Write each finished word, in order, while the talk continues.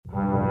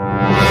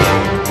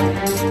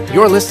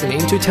You're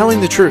listening to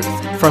Telling the Truth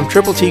from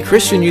Triple T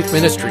Christian Youth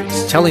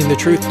Ministries, telling the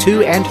truth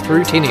to and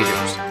through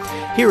teenagers.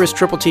 Here is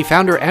Triple T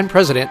founder and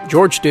president,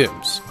 George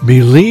Dooms.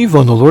 Believe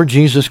on the Lord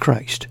Jesus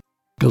Christ.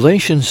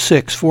 Galatians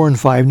 6, 4 and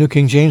 5, New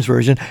King James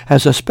Version,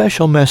 has a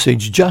special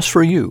message just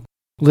for you.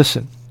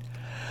 Listen.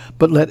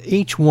 But let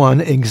each one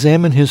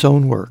examine his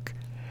own work,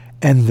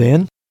 and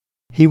then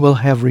he will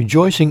have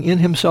rejoicing in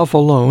himself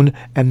alone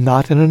and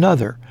not in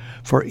another,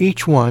 for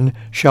each one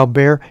shall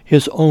bear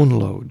his own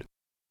load.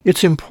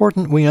 It's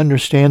important we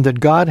understand that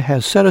God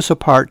has set us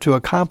apart to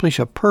accomplish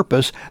a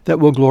purpose that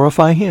will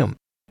glorify Him.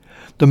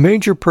 The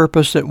major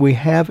purpose that we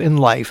have in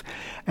life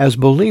as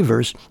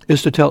believers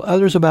is to tell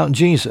others about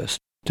Jesus,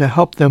 to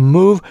help them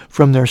move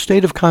from their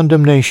state of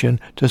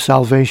condemnation to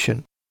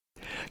salvation.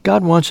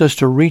 God wants us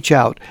to reach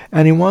out,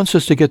 and He wants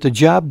us to get the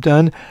job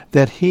done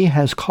that He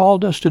has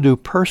called us to do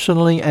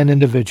personally and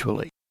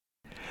individually.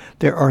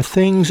 There are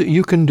things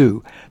you can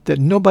do that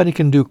nobody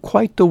can do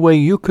quite the way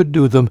you could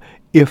do them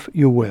if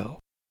you will.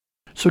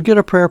 So get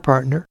a prayer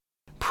partner,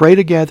 pray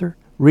together,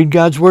 read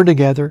God's Word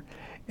together,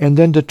 and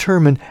then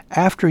determine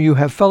after you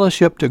have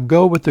fellowship to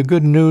go with the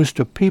good news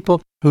to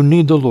people who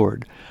need the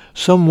Lord,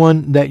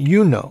 someone that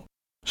you know,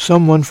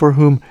 someone for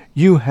whom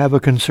you have a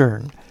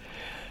concern.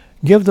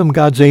 Give them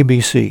God's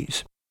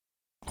ABCs.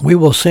 We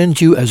will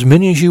send you as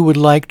many as you would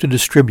like to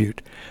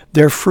distribute.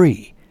 They're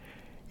free.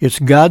 It's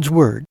God's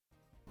Word.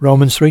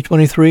 Romans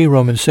 3:23,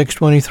 Romans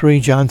 6:23,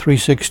 John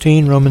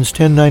 3:16, Romans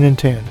 10:9 and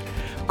 10.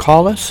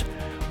 Call us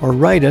or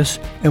write us,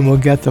 and we'll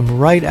get them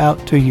right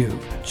out to you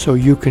so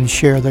you can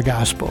share the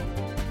gospel.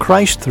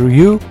 Christ through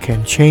you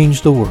can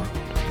change the world.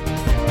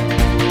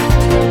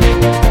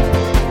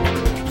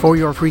 For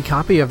your free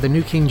copy of the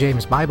New King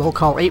James Bible,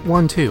 call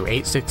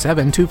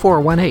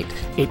 812-867-2418,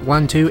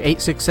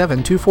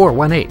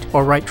 812-867-2418,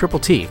 or write Triple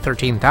T,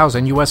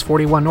 13,000 U.S.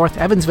 41 North,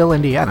 Evansville,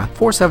 Indiana,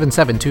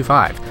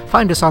 47725.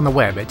 Find us on the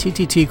web at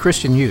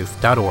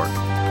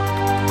tttchristianyouth.org.